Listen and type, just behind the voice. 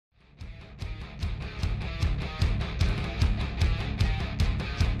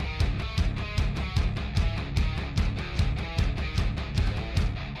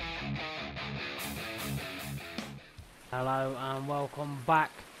Hello and welcome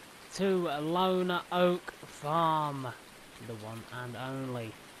back to Lone Oak Farm, the one and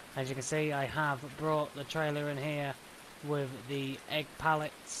only. As you can see, I have brought the trailer in here with the egg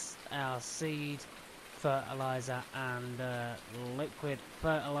pallets, our seed, fertilizer and liquid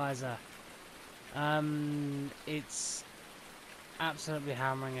fertilizer. It's absolutely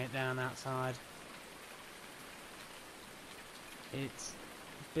hammering it down outside. It's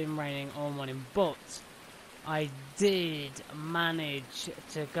been raining all morning, but I did manage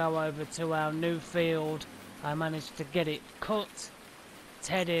to go over to our new field. I managed to get it cut,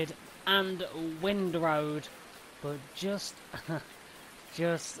 tedded and windrowed, but just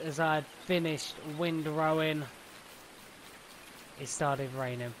as I'd finished windrowing, it started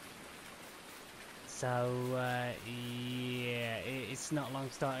raining. So yeah, it's not long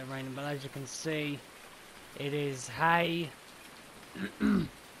started raining, but as you can see, it is hay.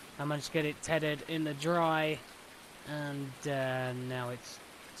 I managed to get it tedded in the dry, and now it's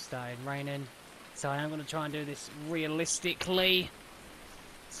started raining. So I am going to try and do this realistically.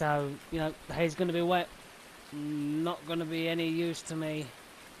 So, you know, the hay's going to be wet, not going to be any use to me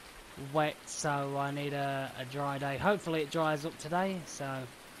wet, so I need a dry day. Hopefully it dries up today, so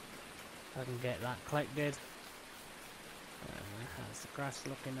I can get that collected. How's the grass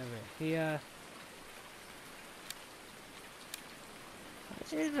looking over here?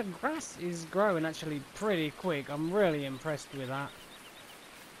 Actually, the grass is growing actually pretty quick. I'm really impressed with that.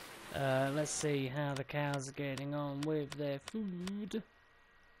 Let's see how the cows are getting on with their food. The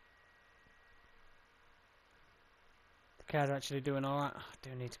cows are actually doing alright. I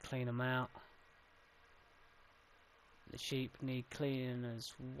do need to clean them out. The sheep need cleaning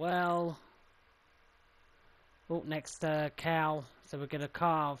as well. Oh, next cow. So we're going to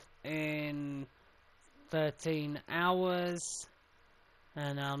calve in 13 hours.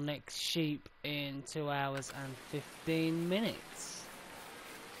 And our next sheep in 2 hours and 15 minutes.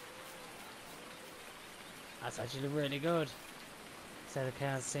 That's actually really good. So the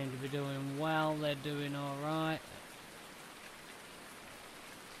cows seem to be doing well. They're doing alright.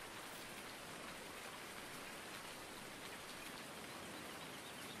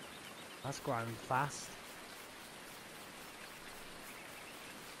 That's growing fast.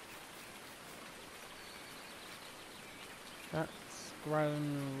 That's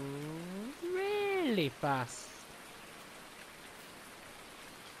grown really fast.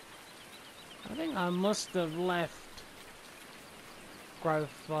 I think I must have left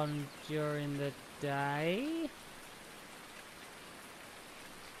growth on during the day.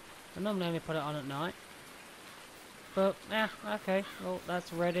 I normally only put it on at night. But, yeah, okay. Well,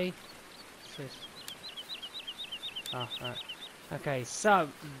 that's ready. What's this? Oh, right. Okay, so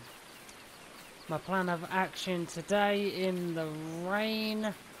my plan of action today in the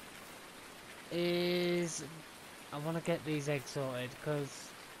rain is I want to get these eggs sorted because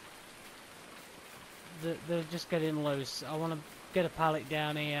they're just getting loose. I want to get a pallet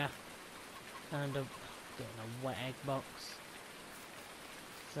down here and get a wet egg box.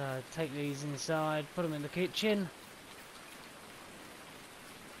 So take these inside, put them in the kitchen.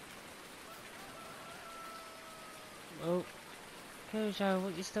 Oh, Cujo,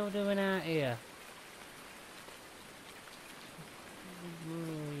 what you still doing out here?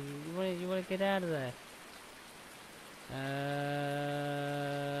 You want to get out of there?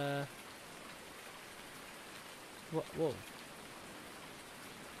 Whoa.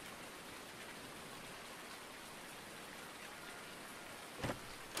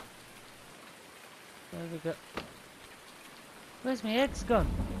 There we go. Where's my eggs gone?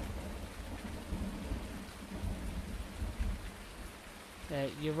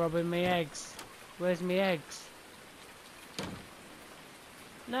 You're robbing me eggs. Where's me eggs?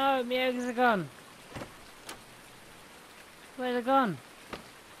 No, my eggs are gone. Where they gone?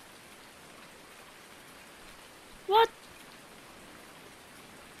 What?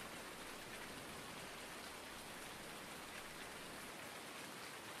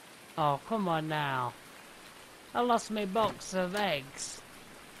 Oh, come on now. I lost my box of eggs.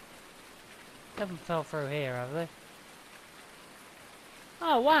 They haven't fell through here, have they?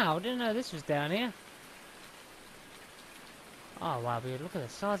 Oh, wow. Didn't know this was down here. Oh, wow, but look at the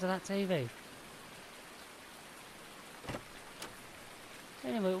size of that TV.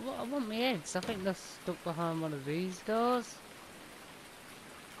 Anyway, I want my eggs. I think they're stuck behind one of these doors.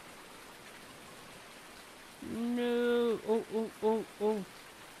 No. Oh.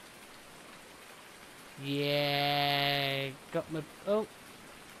 Yeah. Got my... Oh.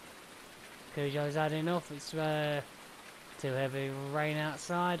 Cujo's had enough. It's too heavy rain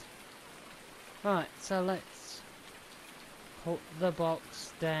outside. Right, so let's put the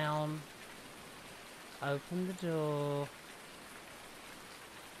box down open the door.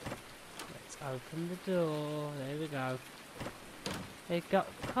 Let's open the door. There we go. It got.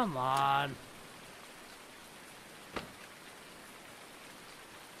 Come on.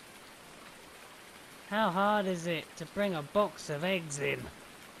 How hard is it to bring a box of eggs in?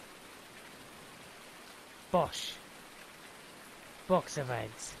 Bosh. Box of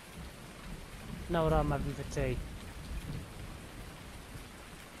eggs. Know what I'm having for tea.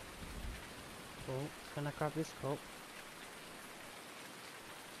 Oh, can I grab this cup?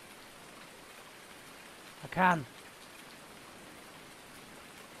 I can.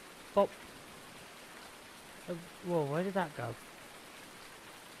 Pop. Whoa, where did that go?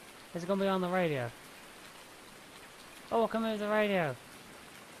 Is it going to be on the radio? Oh, I can move the radio.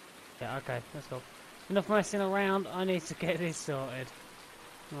 Yeah, okay, let's go. Enough messing around, I need to get this sorted.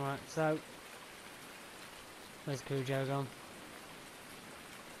 Alright, so... Where's Cujo gone?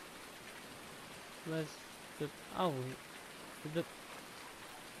 Where's the... Oh, the... I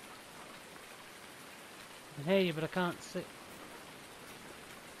can hear you, but I can't see...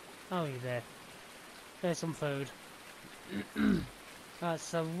 Oh, you're there. There's some food. Right,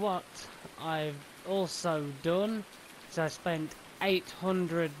 so what I've also done is I spent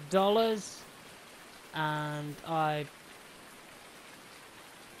 $800 and I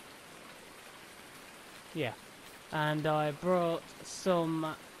brought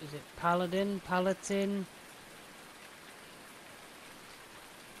some, is it Paladin?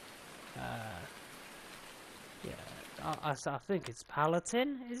 Yeah, I think it's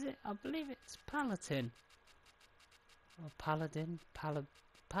Paladin, is it? I believe it's Paladin. Or Paladin?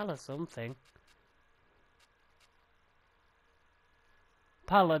 Pala something.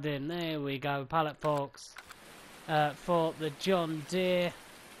 Paladin, there we go, pallet forks. For the John Deere,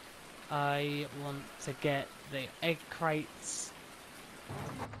 I want to get the egg crates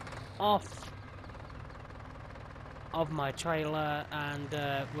off of my trailer and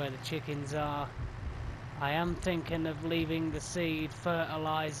where the chickens are. I am thinking of leaving the seed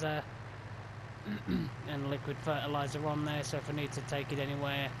fertilizer and liquid fertilizer on there, so if I need to take it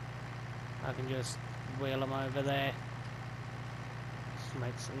anywhere, I can just wheel them over there. Just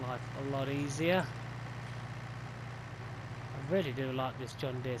makes life a lot easier. I really do like this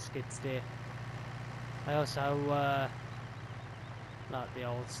John Deere skid steer. I also like the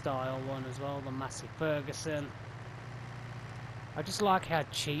old style one as well, the Massey Ferguson. I just like how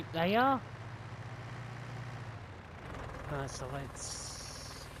cheap they are. So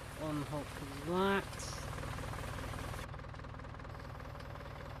let's unhook that.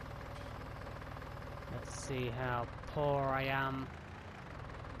 Let's see how poor I am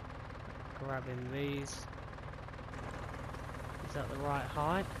grabbing these. Is that the right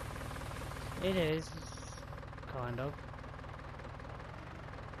height? It is, kind of.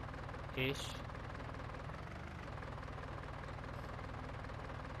 Ish.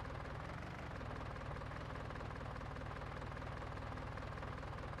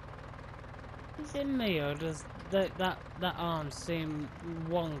 Is it me, or does that arm seem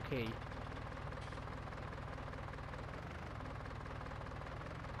wonky?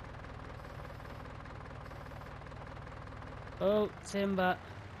 Oh, timber.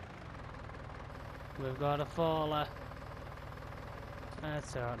 We've got a faller.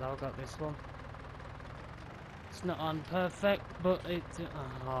 That's alright, I've got this one. It's not on perfect, but it's...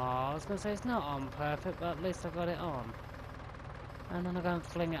 Oh, I was going to say it's not on perfect, but at least I got it on. And then I go and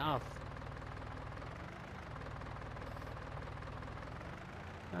fling it off.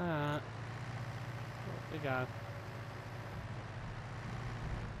 Alright. Up we go.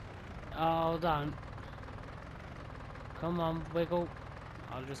 Oh, don't. Come on, wiggle.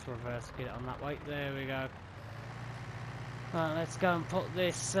 I'll just reverse get it on that way. There we go. Right, let's go and put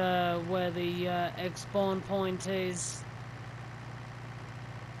this where the egg spawn point is.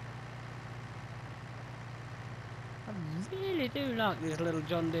 I really do like this little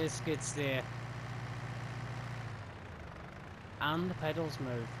John Deere skid steer. And the pedals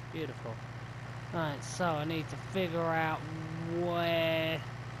move. Beautiful. Right, so I need to figure out where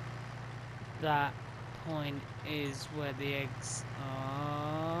that point is where the eggs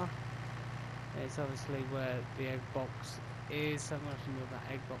are. It's obviously where the egg box is, so I'm going to move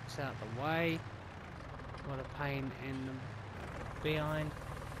that egg box out of the way. What a pain in the behind.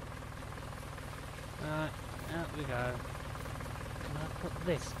 Right, out we go. Can I put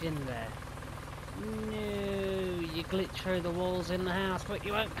this in there? No, you glitch through the walls in the house, but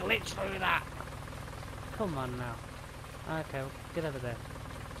you won't glitch through that. Come on now. Okay, well, get over there.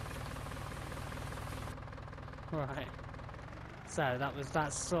 Right. So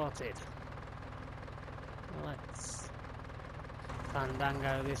that's sorted. Let's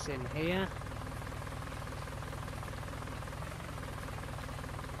fandango this in here.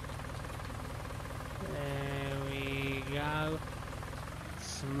 go.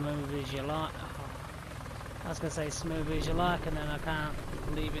 Smooth as you like. Oh, I was going to say smooth as you like, and then I can't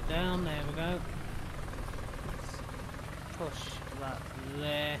leave it down. There we go. Let's push that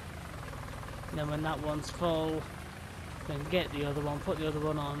there. And then when that one's full, then get the other one, put the other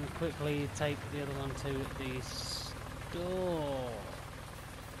one on, quickly take the other one to the store.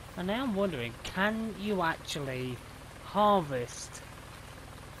 And now I'm wondering, can you actually harvest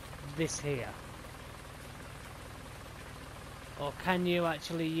this here? Or can you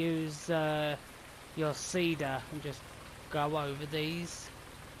actually use your seeder and just go over these?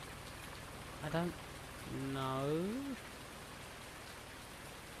 I don't know.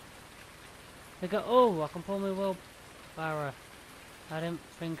 They go, oh, I can pull my wheelbarrow. I didn't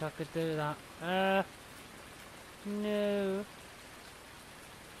think I could do that. No.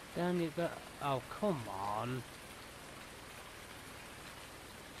 Down you go. Oh, come on.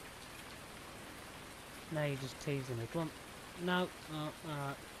 Now you're just teasing me. Come on. No. Oh,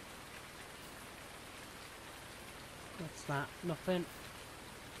 alright. What's that? Nothing.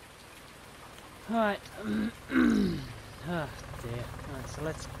 Alright. Oh dear. Right, so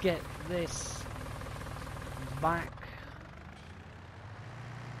let's get this back.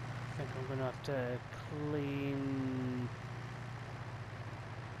 I think I'm going to have to clean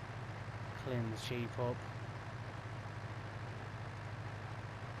the sheep up.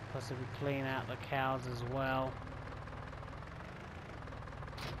 Possibly clean out the cows as well.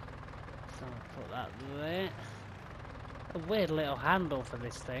 So I'll put that there. A weird little handle for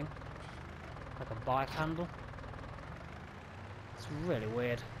this thing. Like a bike handle. It's really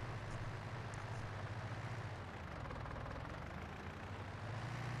weird.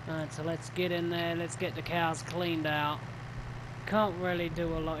 Alright, so let's get in there, let's get the cows cleaned out. Can't really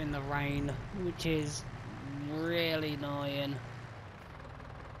do a lot in the rain, which is really annoying.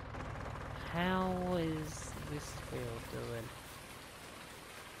 How is this field doing?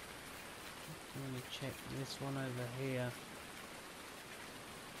 Let me check this one over here.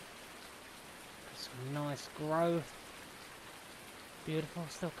 Some nice growth. Beautiful.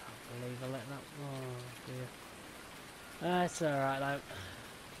 Still can't believe I let that. Oh dear. That's alright though.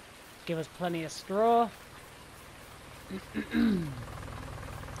 Give us plenty of straw. Could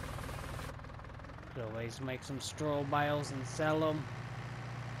always make some straw bales and sell them.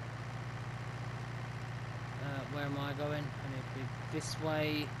 Where am I going? I need to be this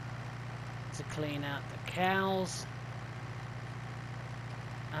way to clean out the cows.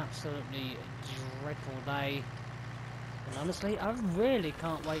 Absolutely dreadful day. And honestly, I really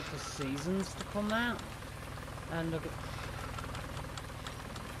can't wait for seasons to come out. And look at...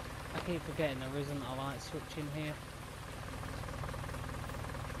 I keep forgetting there isn't a light switch in here.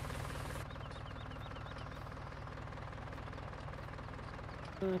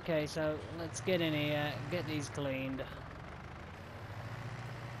 Okay, so let's get in here, get these cleaned.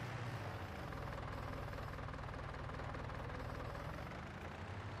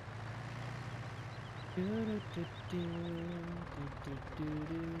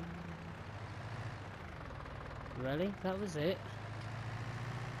 Really? That was it?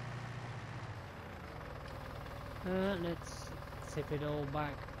 Let's tip it all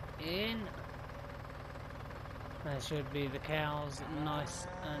back in. There should be the cows nice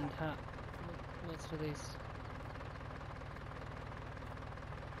and what's for these?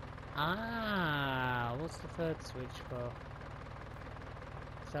 Ah, what's the third switch for?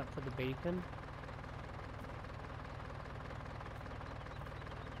 Is that for the beacon?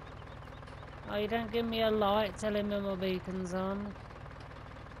 Oh, you don't give me a light telling me my beacon's on?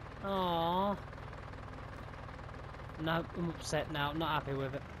 Aww. No, I'm upset now, I'm not happy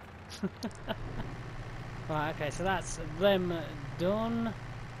with it. Right, okay, so that's them done.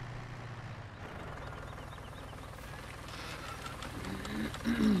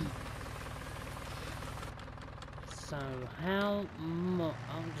 So, how much...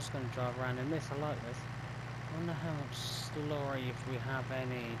 I'm just going to drive around in this, I like this. I wonder how much slurry, if we have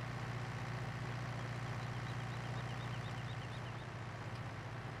any.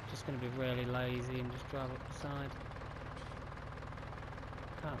 Just going to be really lazy and just drive up the side.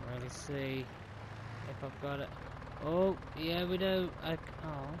 Can't really see if I've got it. Oh, yeah, we do.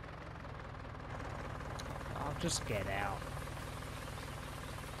 Oh. I'll just get out.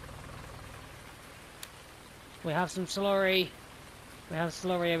 We have some slurry. We have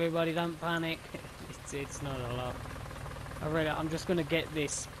slurry, everybody, don't panic. It's not a lot. I'm just going to get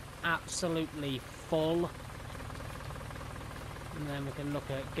this absolutely full. And then we can look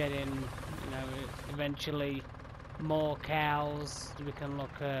at getting, you know, eventually more cows. We can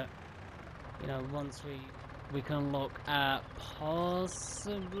look at, you know, once we can look at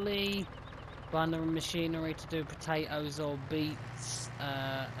possibly buying the machinery to do potatoes or beets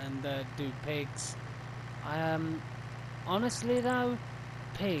and do pigs. Honestly though,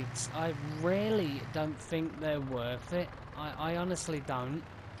 pigs, I really don't think they're worth it. I honestly don't.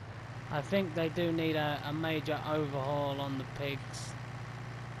 I think they do need a major overhaul on the pigs.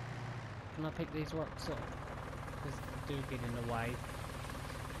 Can I pick these rocks up? Because they do get in the way.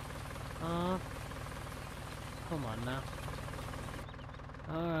 Ah, come on now.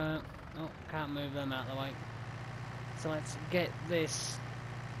 Alright. Oh, can't move them out of the way. So let's get this.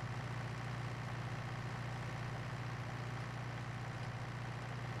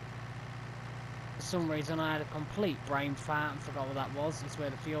 For some reason I had a complete brain fart and forgot what that was. It's where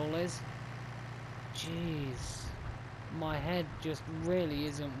the fuel is. Jeez. My head just really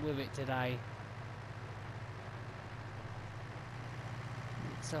isn't with it today.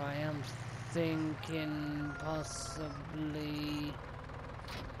 So I am thinking possibly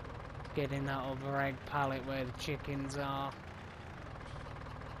getting that other egg pallet where the chickens are.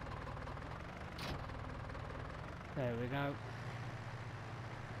 There we go.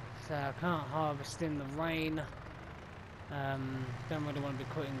 So I can't harvest in the rain. Don't really want to be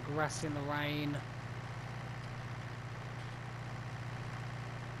cutting grass in the rain.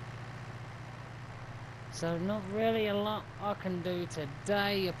 So not really a lot I can do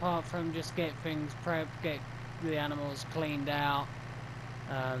today apart from just get things prepped, get the animals cleaned out.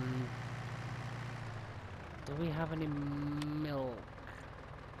 Do we have any milk?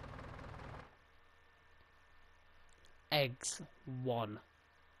 Eggs. One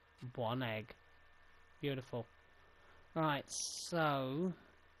egg. Beautiful. Right, so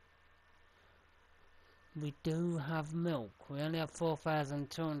we do have milk. We only have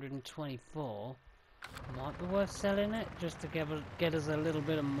 4,224. Might be worth selling it just to get us a little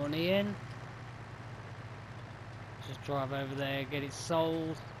bit of money in. Just drive over there, get it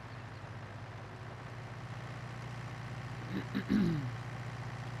sold.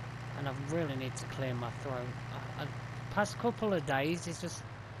 And I really need to clear my throat. Past couple of days, it's just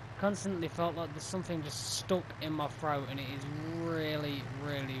constantly felt like there's something just stuck in my throat, and it is really,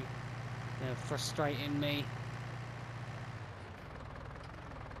 really, frustrating me.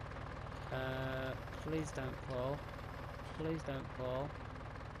 Please don't fall. Please don't fall.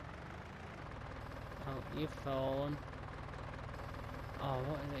 Oh, you've fallen. Oh,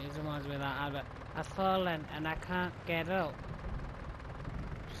 what is it? It reminds me of that advert. I've fallen and I can't get up.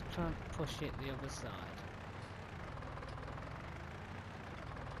 Just try and push it the other side.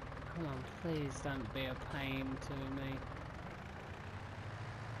 Come on, please don't be a pain to me.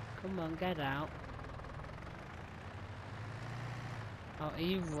 Come on, get out. Oh, are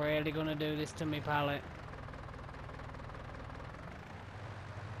you really gonna do this to me, pallet?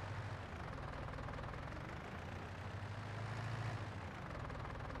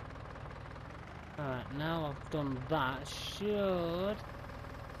 Alright, now I've done that, should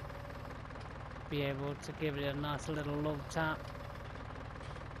be able to give it a nice little love tap.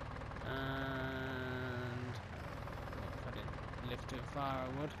 And if I didn't lift too far, I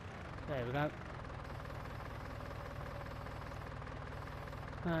would. There we go.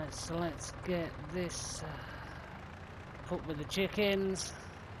 Right, so let's get this put with the chickens.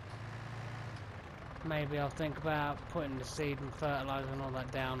 Maybe I'll think about putting the seed and fertilizer and all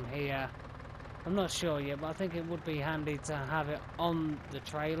that down here. I'm not sure yet, but I think it would be handy to have it on the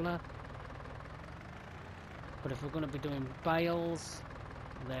trailer. But if we're going to be doing bales,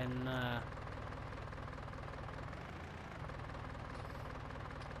 then I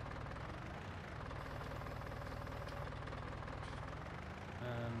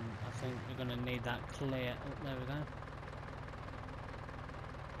think we're going to need that clear. Oh, there we go.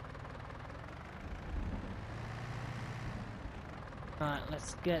 Right,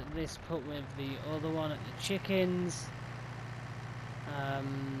 let's get this put with the other one at the chickens.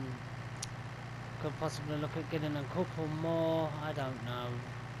 Could possibly look at getting a couple more. I don't know.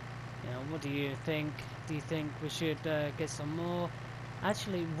 What do you think? Do you think we should get some more?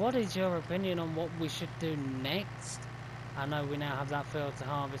 Actually, what is your opinion on what we should do next? I know we now have that field to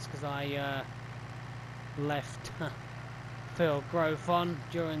harvest because I left field growth on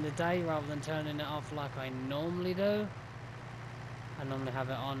during the day rather than turning it off like I normally do. I normally have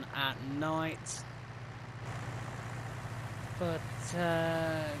it on at night. But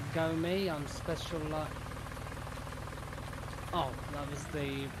go me, I'm special like... Oh, that was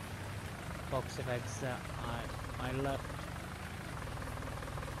the box of eggs that I left.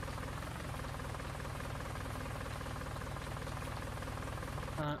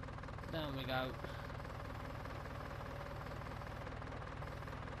 Down we go.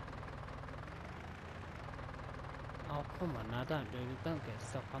 Oh, come on now, don't get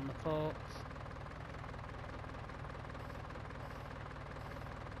stuck on the forks.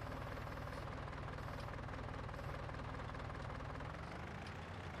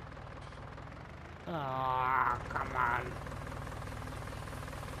 Oh, come on.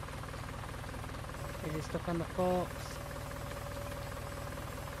 Is it stuck on the forks?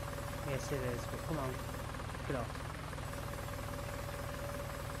 Yes, it is, but come on. Get off.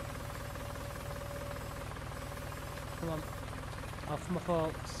 Come on. Off my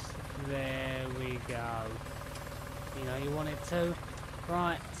forks. There we go. You know you wanted to.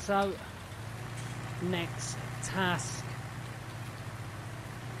 Right, so next task.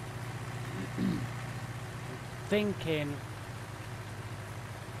 Thinking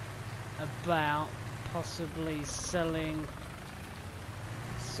about possibly selling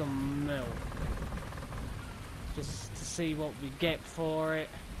some milk. Just to see what we get for it.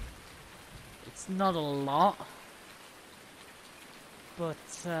 It's not a lot. But,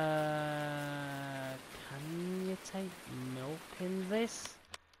 can you take milk in this?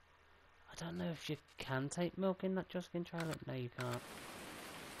 I don't know if you can take milk in that Juskin trailer. No, you can't.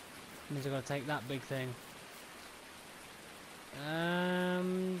 Means I've got to take that big thing.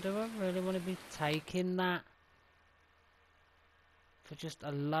 Do I really want to be taking that? For just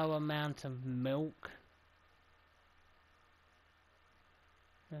a low amount of milk?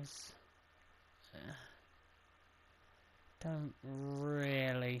 There's... don't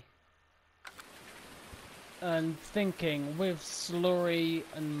really. And thinking with slurry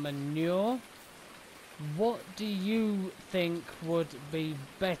and manure, what do you think would be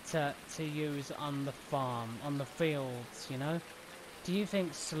better to use on the farm, on the fields, you know? Do you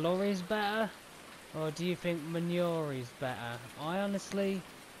think slurry is better, or do you think manure is better? I honestly,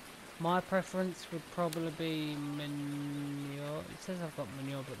 my preference would probably be manure. It says I've got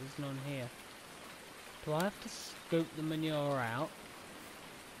manure, but there's none here. Do I have to scoop the manure out?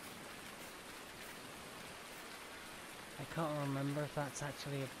 I can't remember if that's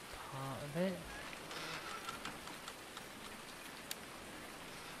actually a part of it.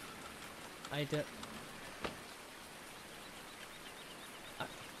 I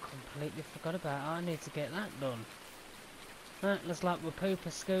completely forgot about it. I need to get that done. Right, looks like we're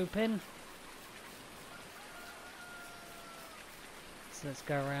pooper scooping. So let's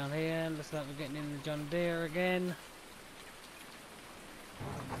go around here. Looks like we're getting in the John Deere again.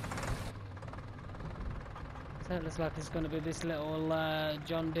 So it looks like it's going to be this little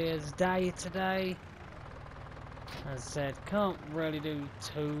John Deere's day today. As I said, can't really do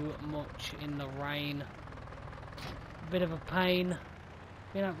too much in the rain. Bit of a pain.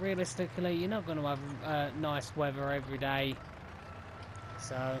 You know, realistically, you're not going to have nice weather every day.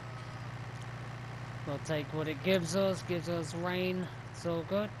 So, we'll take what it gives us. Gives us rain. It's all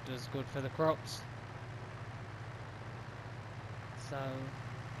good. Does good for the crops. So,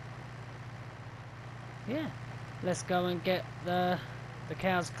 yeah. Let's go and get the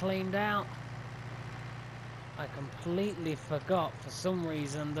cows cleaned out. I completely forgot for some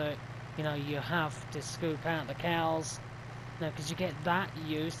reason that, you know, you have to scoop out the cows. Now, because you get that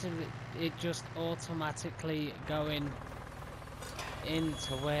used to it just automatically going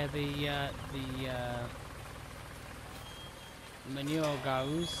into where the manure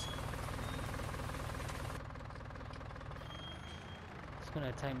goes. It's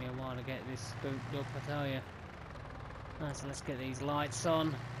going to take me a while to get this scooped up, I tell you. Right, so let's get these lights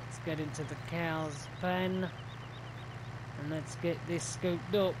on. Let's get into the cow's pen. And let's get this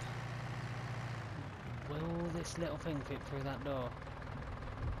scooped up. Will this little thing fit through that door?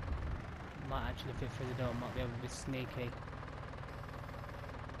 Might actually fit through the door. Might be able to be sneaky.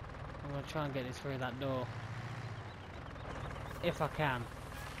 I'm going to try and get this through that door. If I can.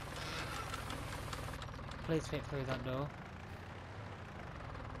 Please fit through that door.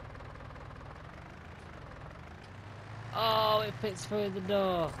 Oh, it fits through the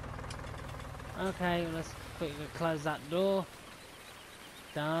door. Okay, let's quickly close that door.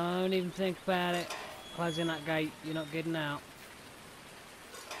 Don't even think about it. Closing that gate, you're not getting out.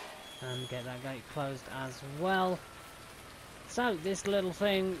 And get that gate closed as well. So, this little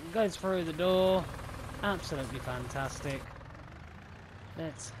thing goes through the door. Absolutely fantastic.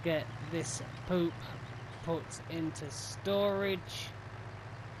 Let's get this poop put into storage.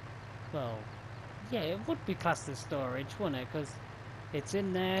 Well, yeah, it would be classed as storage, wouldn't it? Because it's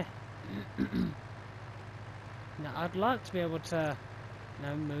in there. Now, I'd like to be able to, you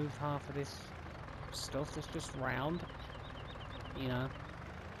know, move half of this stuff that's just round. You know,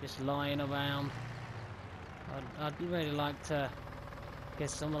 just lying around. I'd really like to get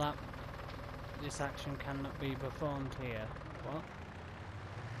some of that. This action cannot be performed here. What?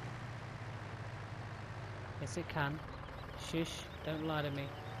 Yes, it can. Shush, don't lie to me.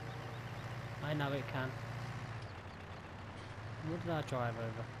 I know it can. What did I drive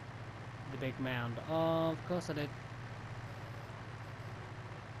over? The big mound. Oh, of course I did.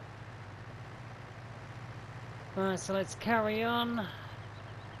 Right, so let's carry on.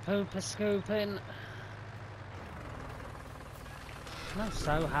 Pooper scooping. I'm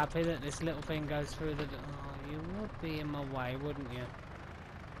so happy that this little thing goes through the... Oh, you would be in my way, wouldn't you?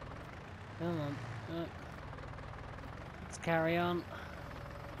 Come on. Let's carry on.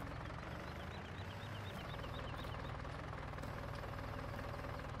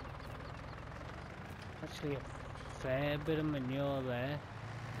 Actually, a fair bit of manure there.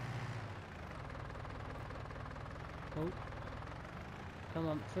 Oh. Come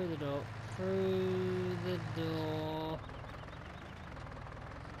on, through the door. Through the door.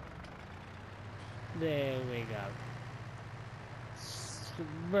 There we go.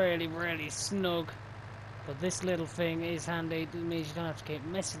 Really, really snug. But this little thing is handy. It means you don't have to keep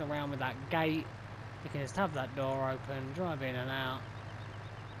messing around with that gate. You can just have that door open, drive in and out.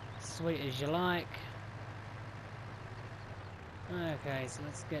 Sweet as you like. Okay, so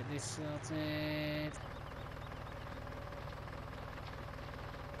let's get this sorted.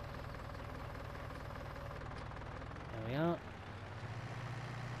 There we are.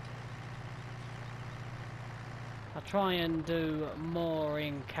 I'll try and do more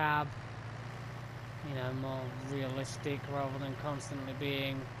in cab. You know, more realistic rather than constantly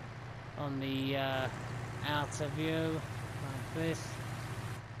being on the outer view like this.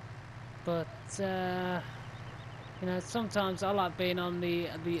 But you know, sometimes I like being on the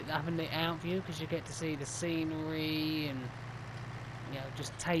having the out view because you get to see the scenery and you know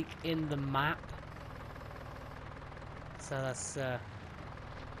just take in the map. So that's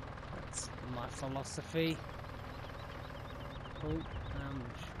my philosophy. Oh, how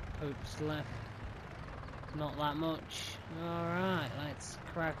much poop's left? Not that much. Alright, let's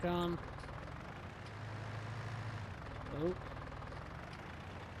crack on. Oh.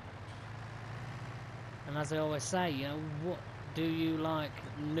 And as I always say, you know, what do you like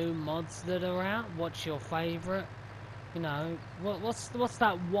new mods that are out? What's your favourite? You know, what's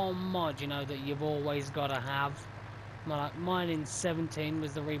that one mod, you know, that you've always got to have? Like mine in 17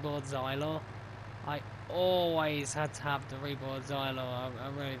 was the Reborn Xylor. I always had to have the Reborn Xylor, I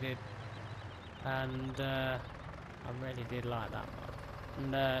really did. And I really did like that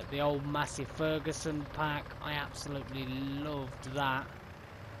one. And the old Massey Ferguson pack, I absolutely loved that.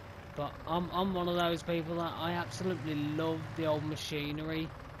 But I'm one of those people that I absolutely love the old machinery.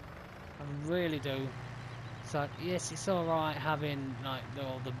 I really do. So yes, it's alright having like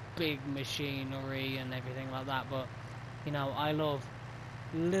all the big machinery and everything like that, but you know, I love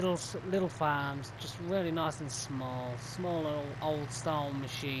little farms, just really nice and small little old style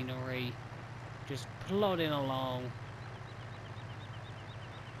machinery, just plodding along.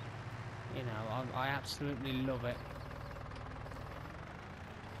 You know, I absolutely love it.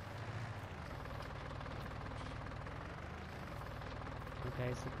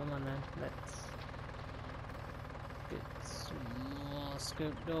 Okay, so come on then, let's get some more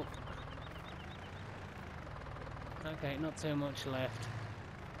scooped up. Okay, not too much left.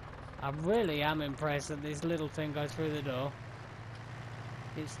 I really am impressed that this little thing goes through the door.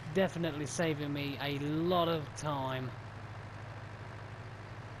 It's definitely saving me a lot of time.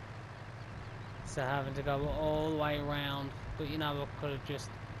 So having to go all the way around, but you know, I could have just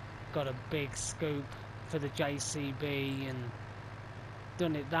got a big scoop for the JCB and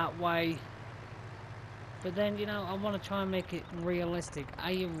done it that way. But then, you know, I want to try and make it realistic.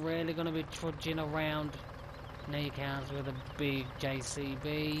 Are you really going to be trudging around Newcastle with a big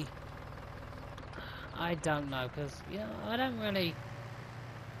JCB? I don't know, because, you know, I don't really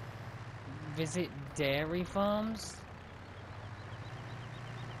visit dairy farms.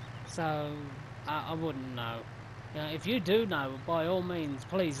 So, I wouldn't know. You know, if you do know, by all means,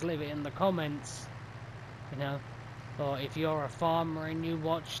 please leave it in the comments. You know, or if you're a farmer and you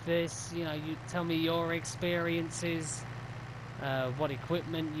watch this, you know, you tell me your experiences, what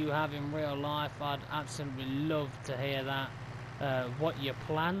equipment you have in real life. I'd absolutely love to hear that. What you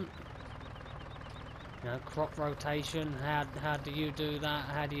plant, you know, crop rotation. How do you do that?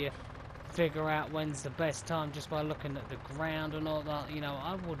 How do you figure out when's the best time just by looking at the ground and all that? You know,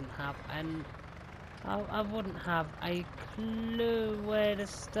 I wouldn't have a clue where to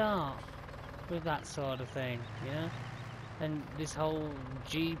start with that sort of thing, you know. And this whole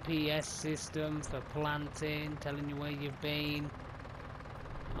GPS system for planting, telling you where you've been,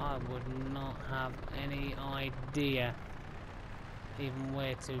 I would not have any idea even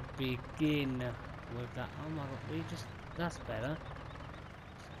where to begin with that. Oh my god, that's better.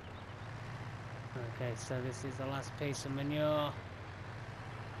 Okay, so this is the last piece of manure.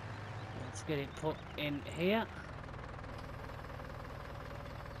 Let's get it put in here.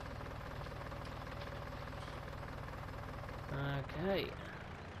 Okay.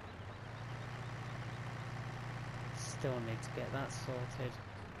 still need to get that sorted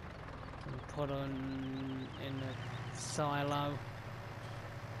and put on in a silo.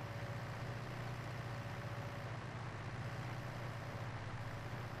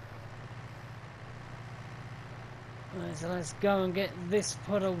 Right, so let's go and get this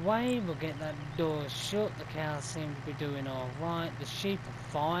put away. We'll get that door shut. The cows seem to be doing alright. The sheep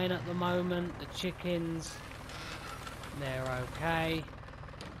are fine at the moment. The chickens, they're okay.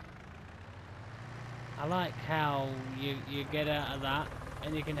 I like how you get out of that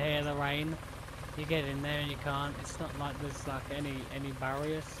and you can hear the rain. You get in there and you can't. It's not like there's like any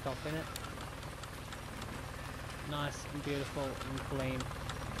barriers stopping it. Nice and beautiful and clean.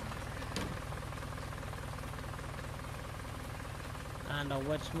 And I'll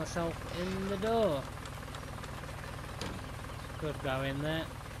wedge myself in the door. Could go in there.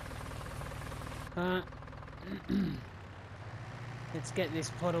 Let's get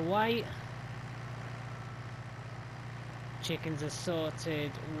this put away. Chickens are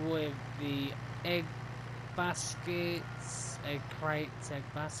sorted with the egg baskets, egg crates, egg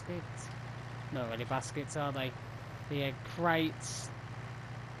baskets. Not really baskets, are they? The egg crates.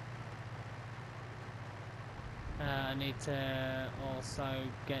 I need to also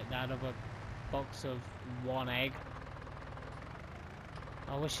get that other box of 1 egg.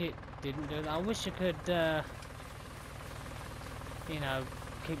 I wish it didn't do that. I wish I could, you know,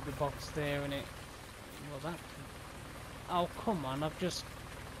 keep the box there and it... Well, that... Oh, come on, Have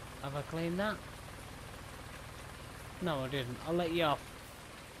I cleaned that? No, I didn't. I'll let you off.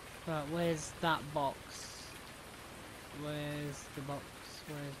 Right, where's that box? Where's the box?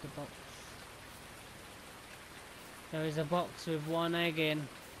 Where's the box? There is a box with 1 egg in.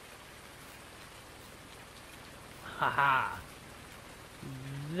 Haha!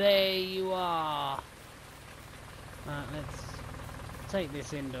 There you are! Right, let's take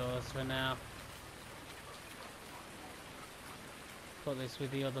this indoors for now. Put this with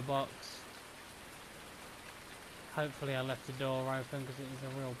the other box. Hopefully I left the door open because it was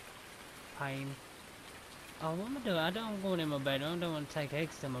a real pain. Oh, what am I doing? I don't want in my bedroom. I don't want to take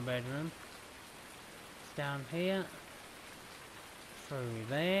eggs to my bedroom. It's down here. Through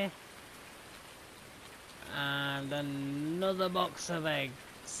there. And another box of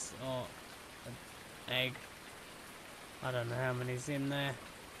eggs. Or an egg. I don't know how many's in there.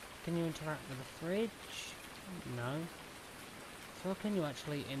 Can you interact with the fridge? No. So what can you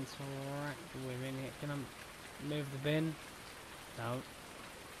actually interact with in here? Can I move the bin? No.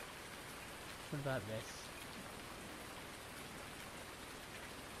 What about this?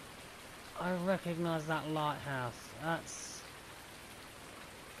 I recognise that lighthouse. That's...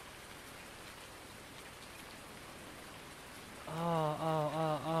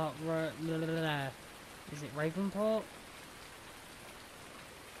 Is it Ravenport?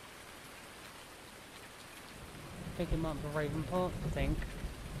 I think it might be Ravenport, I think.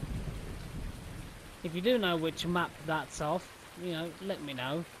 If you do know which map that's off, you know, let me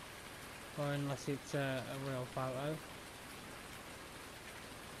know. Or unless it's a real photo.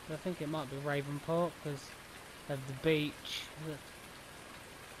 But I think it might be Ravenport because of the beach,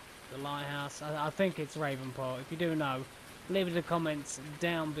 the lighthouse. I think it's Ravenport. If you do know, leave it in the comments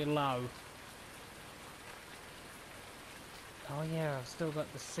down below. Oh yeah, I've still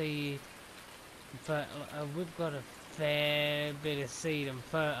got the seed. We've got a fair bit of seed and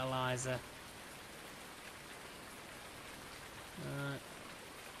fertilizer.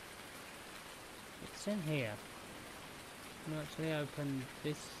 It's in here. Can you actually open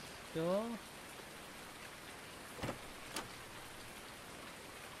this door?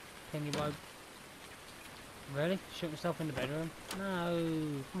 Can you open? Really? Shut yourself in the bedroom?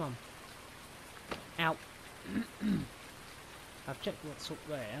 No, come on. Out. I've checked what's up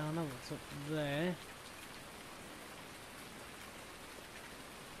there. I know what's up there.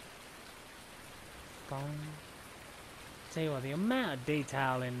 Phone. Tell you what, the amount of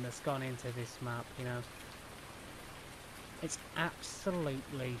detailing that's gone into this map, you know, it's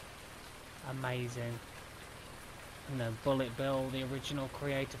absolutely amazing. You know, Bullet Bill, the original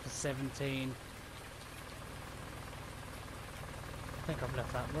creator for 17. I think I've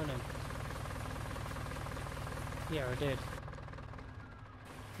left that running. Yeah, I did.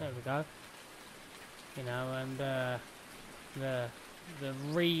 There we go. You know, and the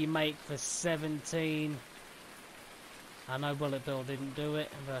remake for 17. I know Bullet Bill didn't do it,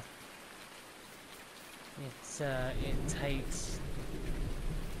 but it takes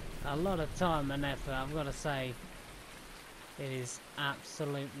a lot of time and effort. I've got to say, it is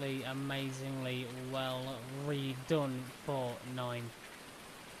absolutely amazingly well redone for 19.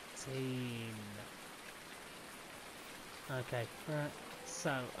 Okay, right.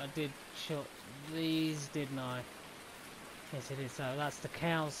 So I did shut these, didn't I? Yes, it is. So that's the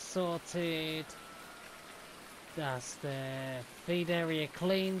cows sorted. That's the feed area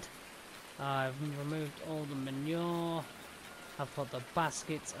cleaned. I've removed all the manure. I've put the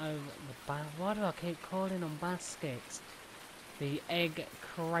baskets over the why do I keep calling them baskets? The egg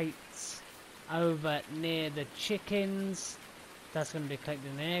crates over near the chickens. That's going to be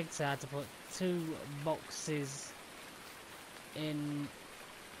collecting the eggs. I had to put 2 boxes in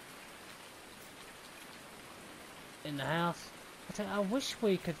the house. I wish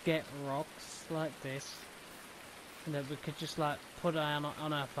we could get rocks like this, and that we could just like put it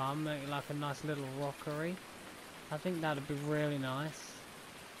on our farm, make it like a nice little rockery. I think that'd be really nice.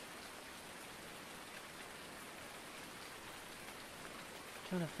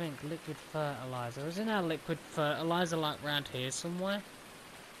 Trying to think, liquid fertilizer. Isn't our liquid fertilizer like round here somewhere?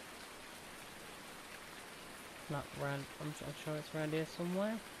 Like round, I'm sure it's around here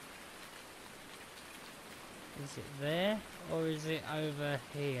somewhere. Is it there, or is it over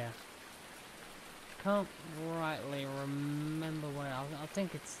here? Can't rightly remember where. I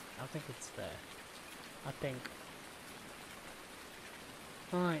think it's there. I think.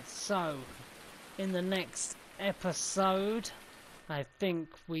 Alright, so in the next episode, I think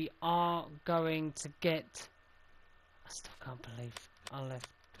we are going to get. I still can't believe I left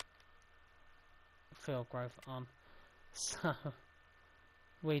field growth on. So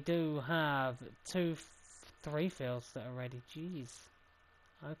we do have 3 fields that are ready. Jeez.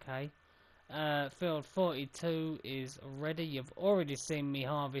 Okay. Field 42 is ready. You've already seen me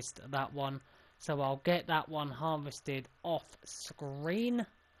harvest that one, so I'll get that one harvested off screen,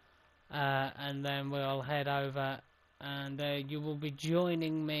 and then we'll head over, and you will be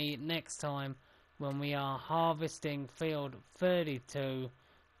joining me next time when we are harvesting field 32,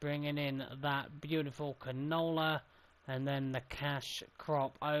 bringing in that beautiful canola, and then the cash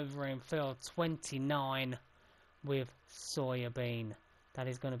crop over in field 29 with soybean. That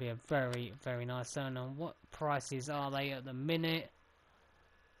is going to be a very, very nice zone. And what prices are they at the minute?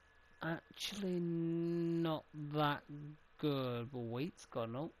 Actually, not that good. But wheat's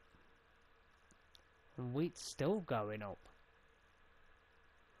gone up. And wheat's still going up.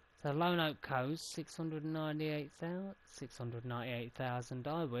 So Lone Oak Coast, 698,000.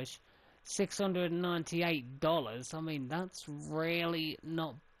 I wish. $698. I mean, that's really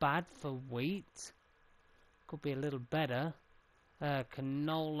not bad for wheat. Could be a little better.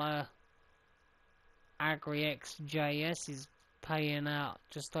 Canola AgriXJS is paying out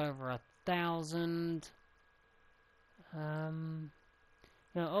just over 1,000. You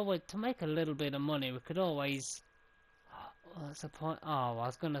know, always to make a little bit of money, we could always. What's the point? Oh, I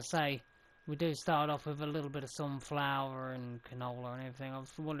was gonna say we do start off with a little bit of sunflower and canola and everything. I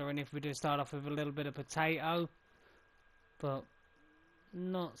was wondering if we do start off with a little bit of potato, but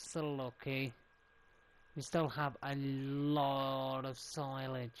not so lucky. We still have a lot of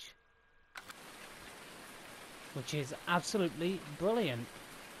silage, which is absolutely brilliant.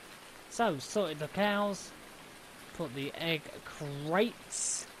 So, sorted the cows, put the egg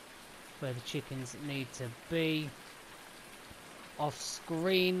crates where the chickens need to be. Off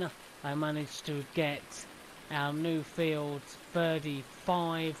screen, I managed to get our new field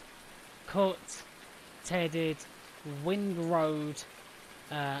 35 cut, tedded, windrowed.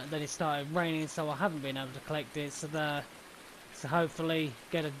 Then it started raining, so I haven't been able to collect it. So hopefully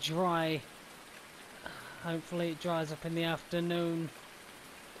get a dry. Hopefully it dries up in the afternoon,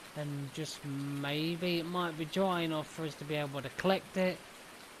 and just maybe it might be dry enough for us to be able to collect it.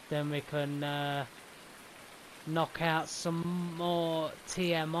 Then we can knock out some more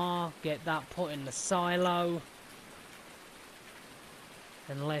TMR, get that put in the silo.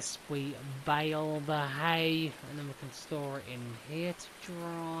 Unless we bale the hay, and then we can store it in here to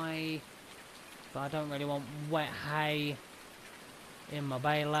dry. But I don't really want wet hay in my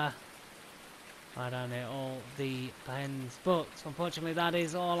baler. I don't know, it all depends. But unfortunately that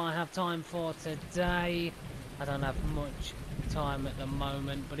is all I have time for today. I don't have much time at the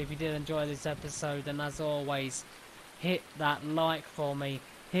moment. But if you did enjoy this episode, then as always, hit that like for me.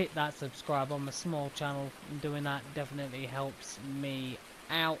 Hit that subscribe on my small channel. And doing that definitely helps me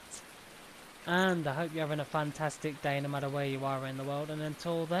out. And I hope you're having a fantastic day no matter where you are in the world. And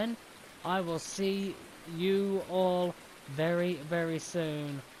until then, I will see you all very, very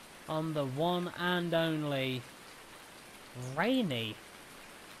soon on the one and only rainy,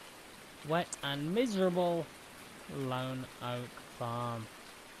 wet and miserable Lone Oak Farm.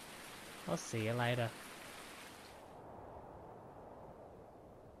 I'll see you later.